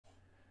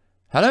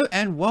Hello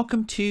and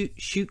welcome to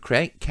Shoot,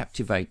 Create,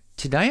 Captivate.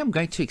 Today I'm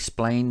going to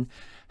explain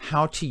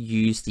how to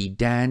use the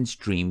Dan's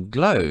Dream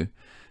Glow.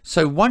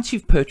 So once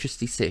you've purchased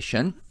the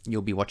session,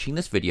 you'll be watching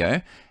this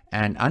video,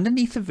 and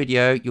underneath the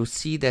video you'll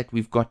see that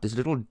we've got this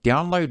little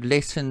download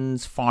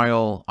lessons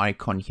file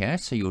icon here.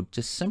 So you'll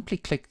just simply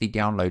click the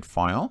download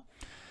file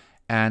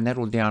and that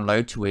will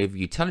download to wherever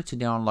you tell it to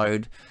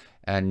download.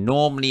 And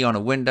normally on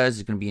a Windows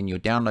it's going to be in your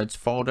downloads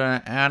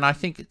folder, and I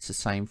think it's the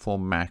same for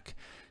Mac.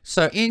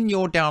 So in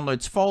your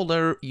downloads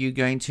folder, you're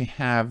going to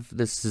have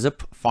this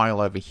zip file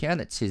over here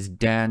that says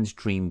Dan's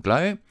Dream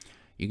Glow.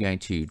 You're going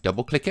to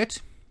double click it.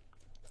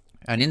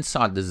 And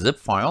inside the zip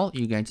file,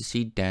 you're going to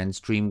see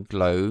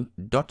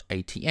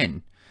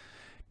dansdreamglow.atn.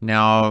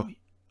 Now,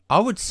 I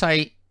would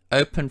say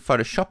open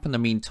Photoshop in the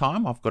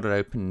meantime. I've got it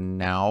open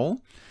now.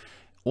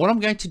 All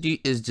I'm going to do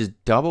is just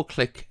double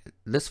click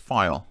this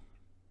file.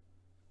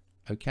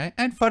 Okay,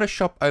 and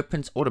Photoshop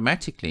opens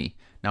automatically.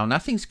 Now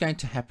nothing's going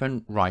to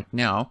happen right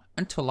now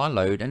until I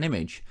load an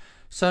image.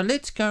 So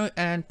let's go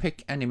and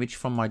pick an image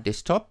from my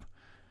desktop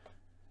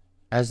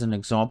as an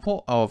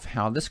example of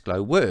how this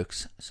glow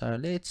works. So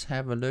let's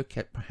have a look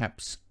at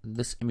perhaps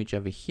this image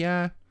over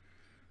here,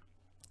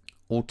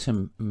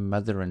 Autumn,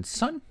 Mother and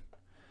Son.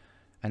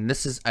 And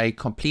this is a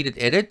completed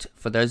edit.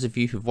 For those of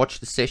you who've watched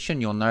the session,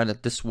 you'll know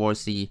that this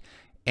was the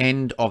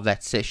end of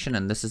that session,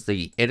 and this is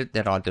the edit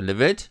that I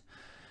delivered,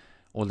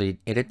 or the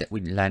edit that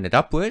we landed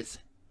up with.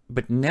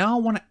 But now I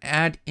want to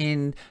add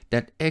in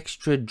that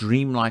extra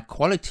dreamlike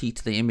quality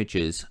to the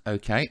images.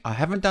 Okay, I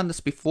haven't done this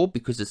before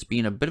because it's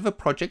been a bit of a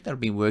project that I've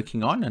been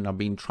working on, and I've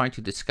been trying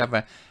to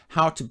discover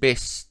how to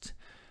best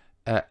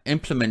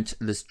implement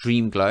this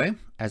dream glow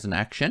as an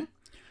action.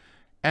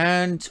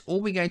 And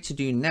all we're going to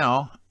do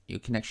now, you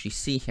can actually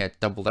see here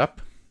it doubled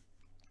up.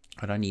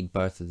 I don't need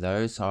both of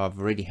those. I've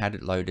already had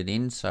it loaded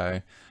in.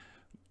 So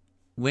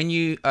when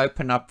you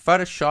open up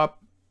Photoshop,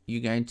 you're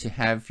going to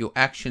have your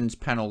actions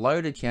panel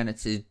loaded here, and it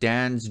says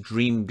Dan's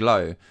Dream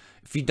Glow.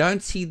 If you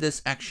don't see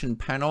this action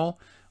panel,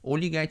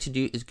 all you're going to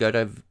do is go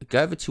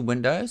over to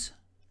Windows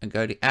and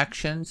go to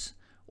Actions,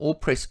 or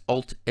press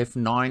Alt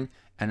F9,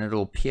 and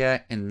it'll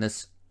appear in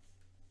this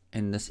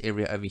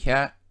area over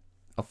here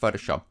of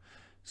Photoshop.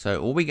 So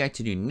all we're going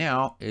to do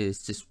now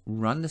is just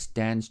run this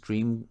Dan's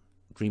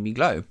Dreamy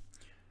Glow.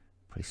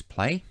 Press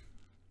play,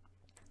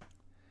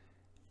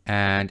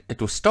 and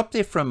it will stop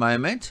there for a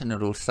moment, and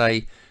it'll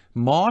say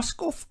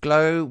mask off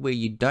glow where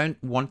you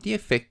don't want the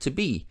effect to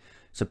be.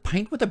 So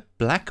paint with a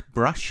black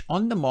brush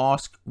on the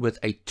mask with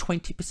a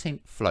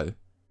 20% flow.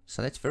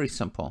 So that's very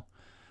simple.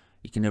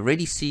 You can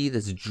already see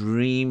this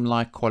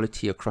dream-like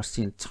quality across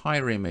the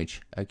entire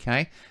image.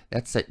 Okay,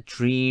 that's that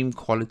dream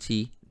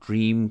quality,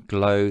 dream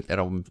glow that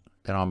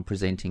I'm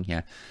presenting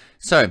here.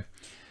 So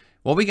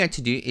what we're going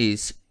to do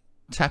is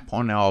tap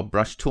on our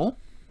brush tool,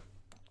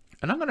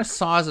 and I'm going to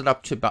size it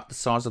up to about the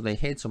size of their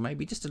heads, or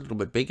maybe just a little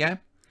bit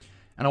bigger.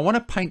 And I want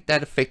to paint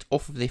that effect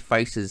off of their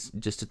faces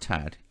just a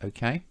tad.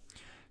 Okay,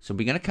 so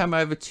we're going to come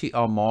over to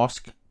our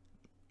mask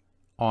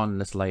on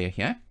this layer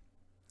here,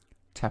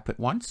 tap it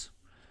once,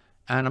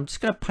 and I'm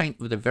just going to paint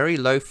with a very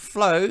low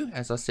flow,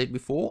 as I said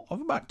before,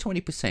 of about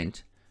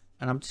 20%.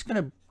 And I'm just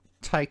going to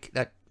take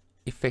that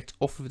effect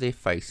off of their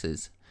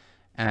faces,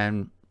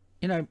 and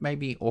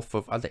maybe off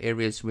of other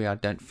areas where I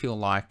don't feel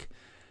like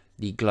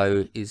the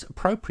glow is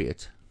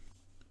appropriate.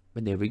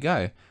 But there we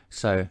go.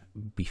 So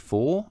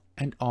before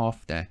and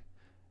after.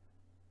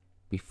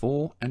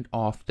 Before and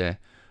after.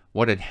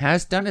 What it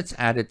has done, it's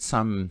added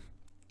some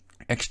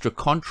extra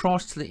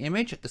contrast to the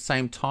image at the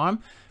same time,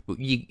 but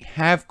you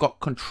have got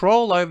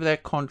control over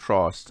that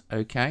contrast.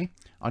 Okay,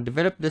 I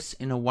developed this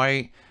in a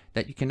way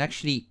that you can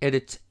actually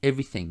edit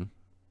everything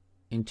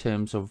in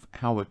terms of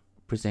how it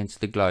presents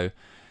the glow.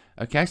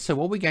 Okay, so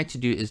what we're going to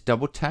do is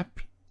double tap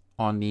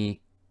on the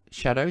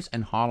shadows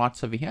and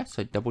highlights over here.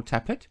 So double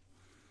tap it,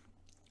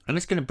 and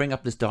it's going to bring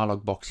up this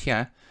dialog box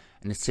here,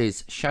 and it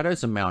says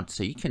shadows amount.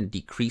 So you can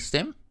decrease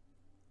them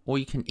or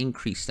you can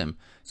increase them.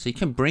 So you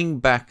can bring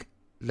back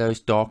those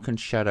darkened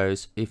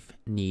shadows if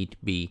need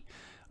be.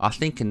 I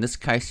think in this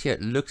case here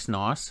it looks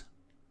nice,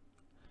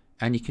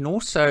 and you can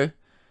also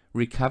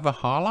recover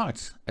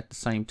highlights at the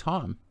same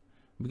time.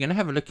 We're going to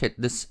have a look at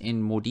this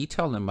in more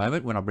detail in a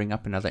moment when I bring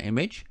up another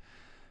image.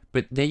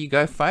 But there you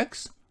go,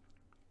 folks.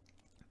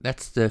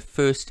 That's the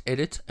first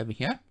edit over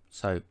here.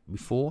 So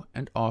before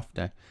and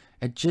after.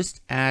 It just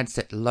adds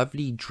that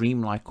lovely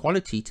dreamlike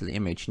quality to the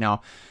image.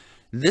 Now,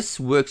 this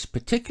works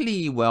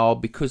particularly well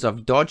because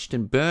I've dodged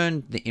and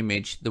burned the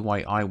image the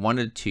way I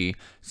wanted to.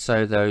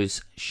 So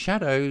those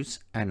shadows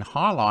and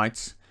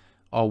highlights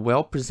are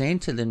well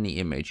presented in the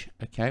image.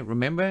 Okay,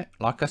 remember,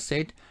 like I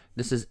said,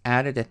 this is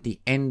added at the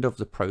end of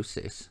the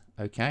process.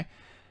 Okay,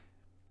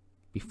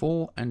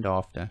 before and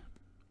after.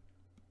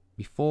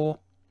 Before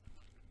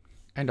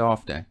and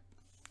after.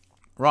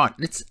 Right,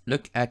 let's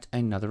look at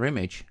another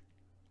image.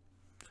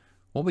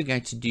 What we're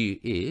going to do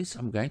is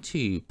I'm going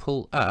to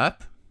pull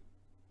up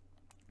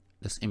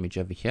this image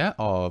over here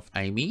of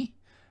Amy.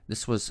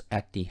 This was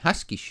at the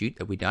Husky shoot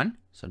that we done.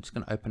 So I'm just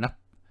going to open up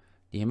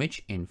the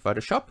image in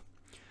Photoshop.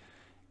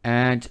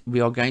 And and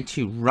we are going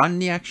to run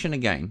the action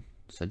again.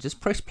 So just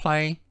press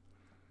play.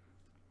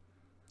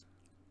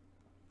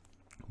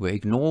 We'll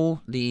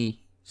ignore the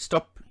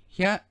stop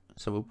here,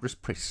 so we'll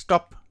just press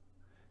stop,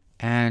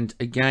 and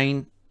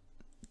again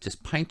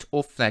just paint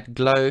off that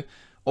glow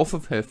off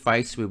of her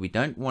face where we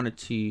don't want it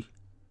to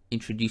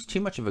introduce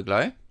too much of a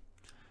glow.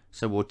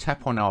 So we'll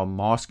tap on our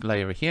mask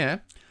layer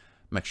here,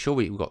 make sure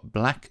we've got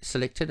black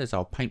selected as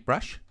our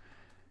paintbrush,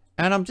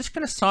 and I'm just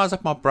going to size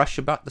up my brush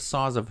about the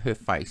size of her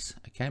face,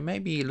 okay,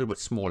 maybe a little bit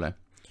smaller,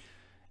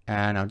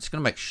 and I'm just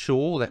going to make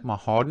sure that my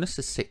hardness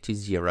is set to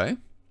 0,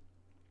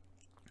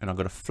 and I've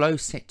got a flow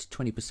set to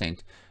 20%, and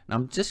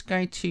I'm just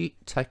going to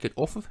take it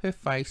off of her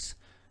face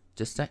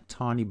just that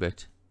tiny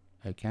bit.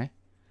 Okay,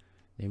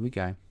 there we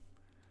go.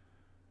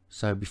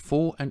 So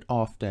before and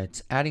after,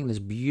 it's adding this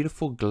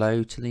beautiful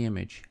glow to the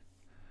image.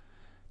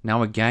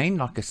 Now again,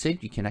 like I said,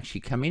 you can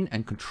actually come in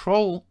and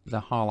control the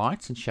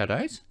highlights and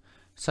shadows.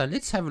 So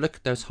let's have a look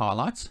at those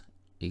highlights.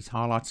 These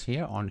highlights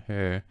here on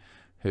her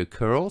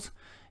curls,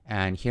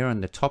 and here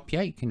on the top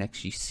here, you can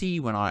actually see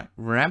when I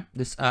ramp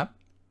this up,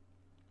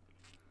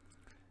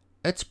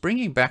 it's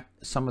bringing back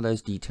some of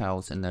those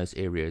details in those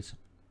areas.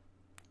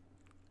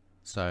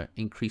 So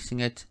increasing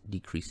it,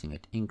 decreasing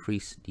it,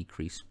 increase,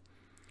 decrease.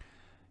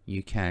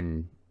 You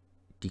can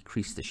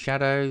decrease the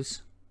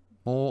shadows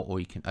more, or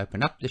you can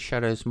open up the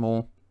shadows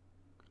more,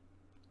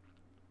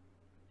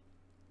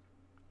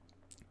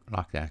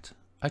 like that.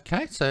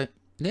 Okay, so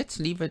let's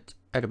leave it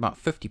at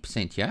about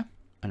 50% here,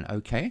 and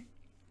okay.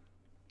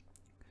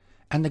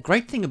 And the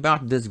great thing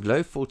about this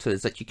glow filter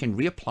is that you can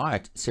reapply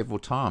it several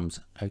times.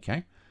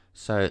 Okay,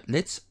 so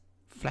let's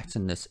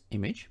flatten this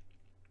image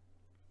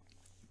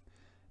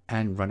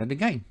and run it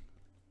again.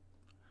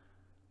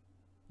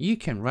 You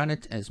can run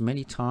it as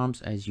many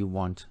times as you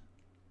want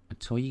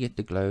until you get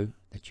the glow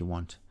that you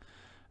want.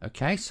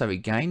 Okay, so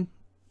again,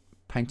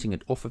 painting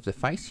it off of the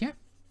face here,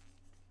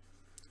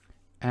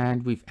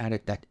 and we've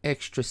added that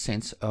extra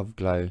sense of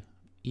glow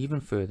even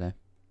further.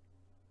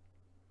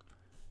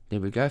 There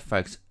we go,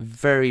 folks.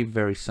 Very,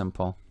 very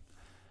simple,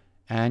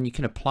 and you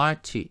can apply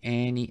it to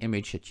any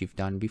image that you've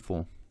done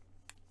before.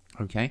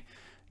 Okay,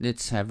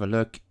 let's have a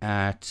look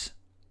at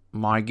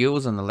my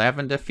girls in the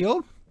lavender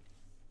field.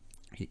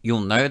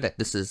 You'll know that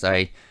this is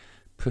a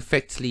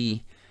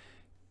perfectly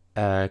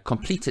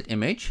completed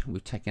image.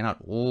 We've taken out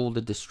all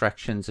the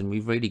distractions and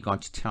we've really gone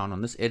to town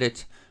on this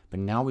edit, but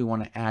now we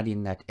want to add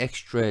in that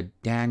extra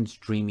Dan's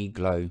dreamy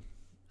glow.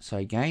 So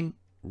again,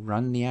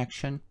 run the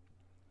action,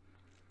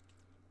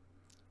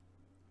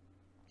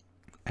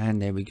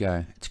 and there we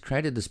go. It's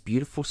created this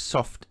beautiful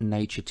soft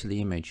nature to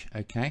the image.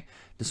 Okay,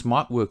 this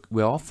might work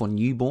well for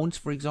newborns,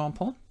 for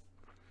example.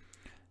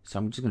 So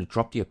I'm just going to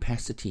drop the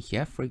opacity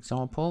here, for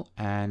example,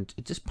 and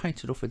just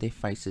paint it off of their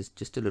faces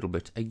just a little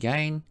bit.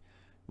 Again,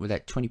 with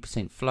that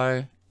 20%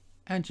 flow,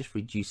 and just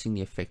reducing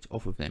the effect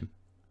off of them.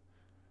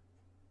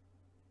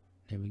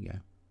 There we go.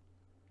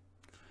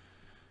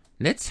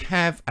 Let's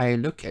have a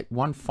look at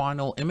one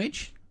final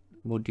image.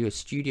 We'll do a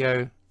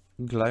studio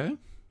glow.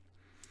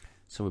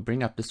 So we'll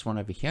bring up this one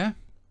over here.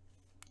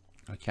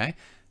 Okay,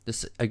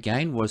 this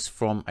again was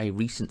from a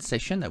recent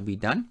session that we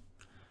done.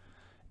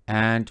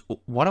 And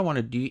what I want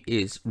to do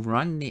is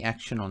run the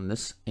action on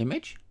this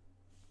image.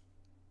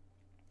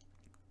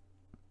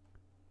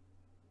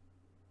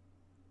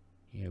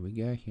 Here we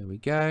go, here we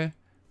go.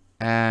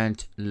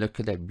 And look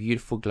at that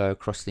beautiful glow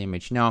across the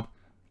image. Now,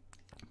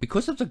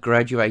 because of the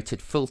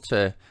graduated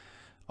filter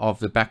of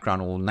the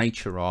background, or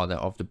nature rather,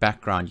 of the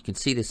background, you can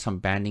see there's some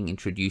banding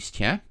introduced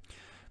here,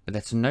 but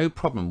that's no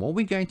problem. What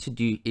we're going to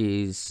do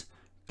is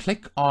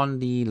click on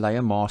the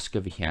layer mask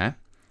over here,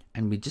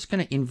 and we're just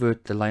going to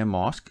invert the layer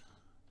mask.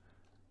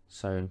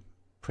 So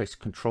press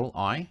Control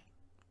I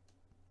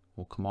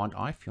or Command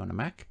I if you're on a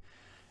Mac.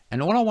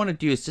 And all I want to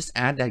do is just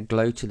add that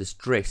glow to this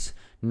dress,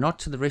 not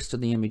to the rest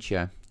of the image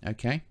here.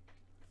 Okay.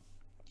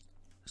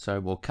 So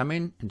we'll come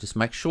in and just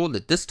make sure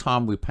that this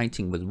time we're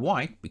painting with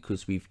white,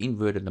 because we've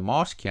inverted the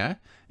mask here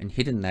and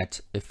hidden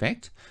that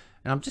effect.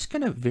 And I'm just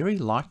going to very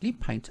lightly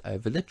paint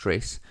over the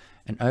dress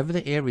and over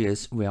the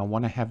areas where I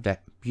want to have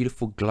that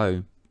beautiful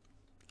glow.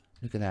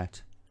 Look at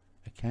that.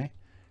 Okay.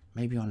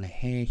 Maybe on the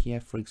hair here,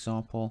 for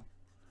example.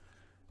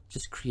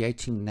 Just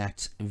creating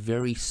that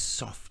very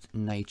soft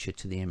nature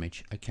to the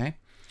image. Okay,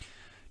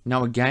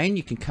 now again,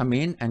 you can come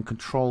in and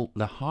control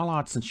the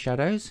highlights and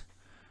shadows.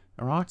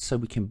 All right, so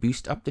we can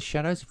boost up the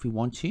shadows if we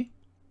want to,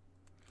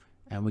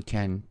 and we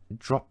can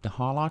drop the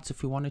highlights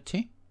if we wanted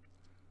to,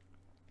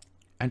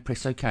 and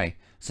press OK.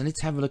 So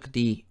let's have a look at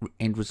the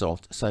end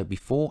result. So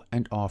before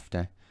and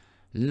after,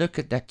 look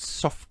at that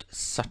soft,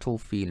 subtle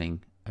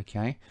feeling.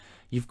 Okay,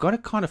 you've got to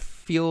kind of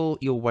feel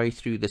your way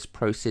through this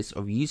process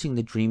of using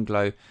the Dream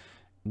Glow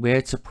where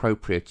it's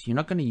appropriate. You're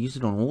not going to use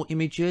it on all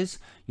images.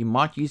 You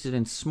might use it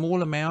in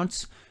small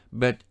amounts,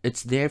 but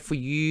it's there for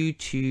you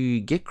to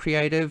get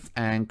creative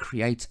and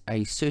create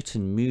a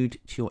certain mood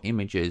to your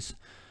images.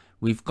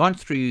 We've gone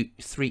through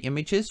 3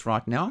 images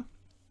right now,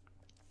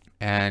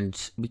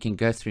 and we can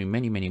go through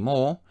many, many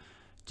more,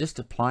 just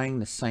applying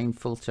the same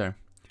filter.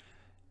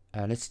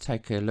 Let's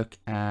take a look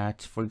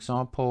at, for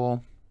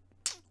example,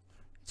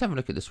 let's have a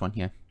look at this one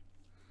here.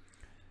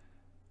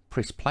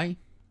 Press play.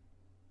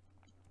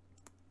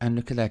 And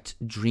look at that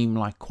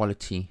dreamlike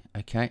quality,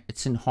 okay?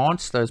 It's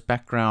enhanced those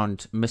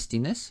background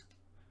mistiness.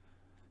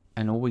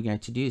 And all we're going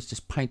to do is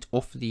just paint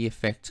off the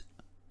effect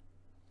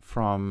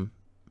from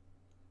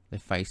the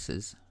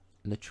faces,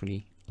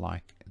 literally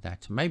like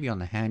that. Maybe on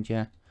the hand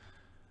here,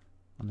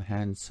 on the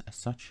hands as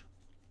such.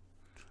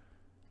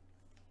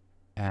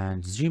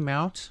 And zoom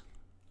out.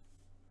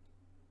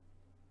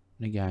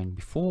 And again,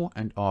 before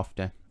and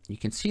after. You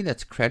can see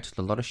that's created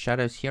a lot of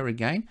shadows here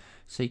again.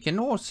 So you can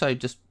also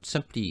just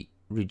simply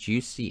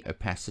reduce the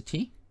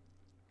opacity,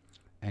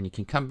 and you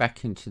can come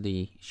back into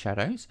the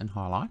shadows and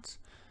highlights,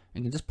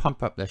 and you can just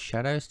pump up those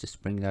shadows, just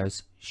bring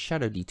those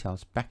shadow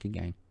details back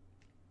again.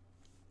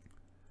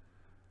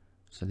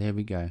 So there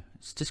we go.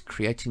 It's just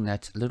creating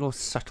that little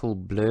subtle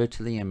blur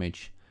to the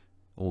image,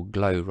 or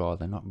glow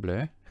rather, not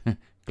blur.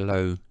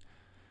 Glow.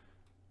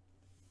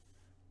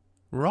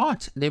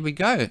 Right, there we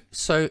go.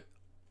 So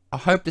I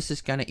hope this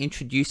is going to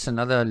introduce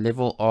another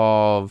level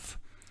of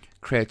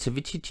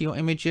creativity to your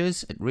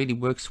images. It really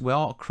works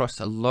well across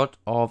a lot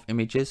of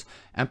images,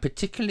 and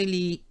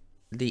particularly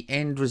the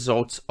end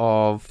results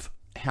of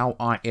how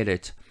I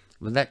edit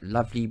with that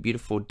lovely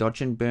beautiful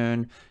dodge and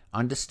burn,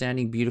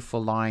 understanding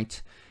beautiful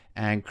light,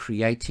 and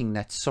creating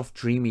that soft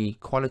dreamy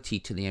quality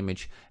to the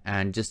image,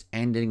 and just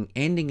ending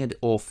it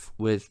off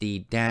with the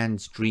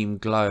Dan's Dream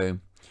Glow.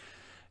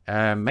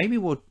 Maybe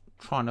we'll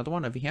try another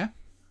one over here.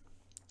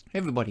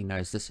 Everybody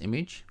knows this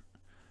image.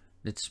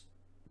 Let's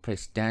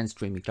press Dan's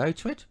Dreamy Glow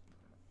to it.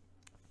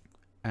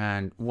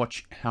 And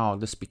watch how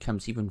this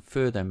becomes even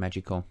further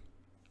magical.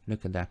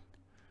 Look at that.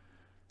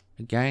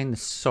 Again, the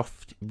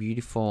soft,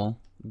 beautiful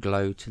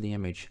glow to the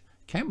image.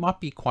 Okay, it might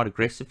be quite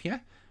aggressive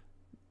here.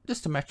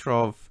 Just a matter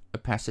of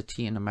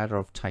opacity and a matter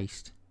of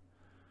taste.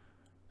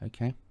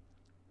 Okay.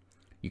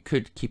 You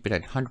could keep it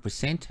at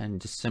 100%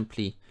 and just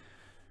simply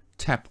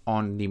tap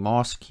on the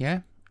mask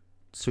here.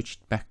 Switch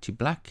it back to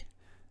black.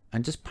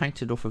 And just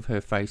paint it off of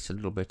her face a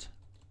little bit.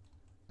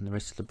 And the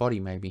rest of the body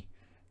maybe.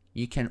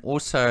 You can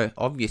also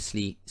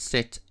obviously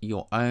set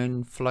your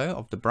own flow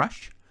of the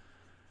brush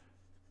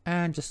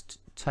and just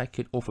take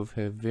it off of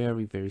her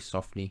very, very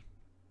softly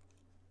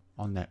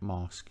on that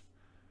mask.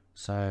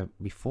 So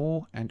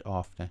before and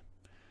after.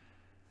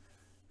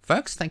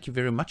 Folks, thank you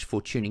very much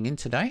for tuning in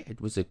today. It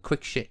was a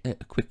quick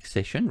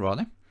session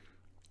rather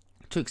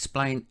to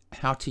explain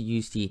how to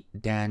use the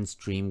Dan's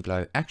Dream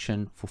Glow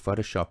action for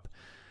Photoshop.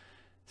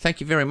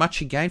 Thank you very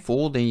much again for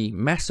all the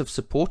massive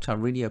support. I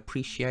really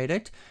appreciate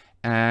it.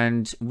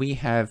 And we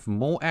have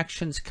more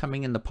actions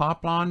coming in the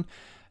pipeline,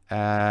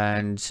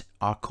 and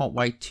I can't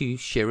wait to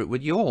share it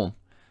with you all.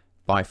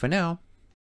 Bye for now.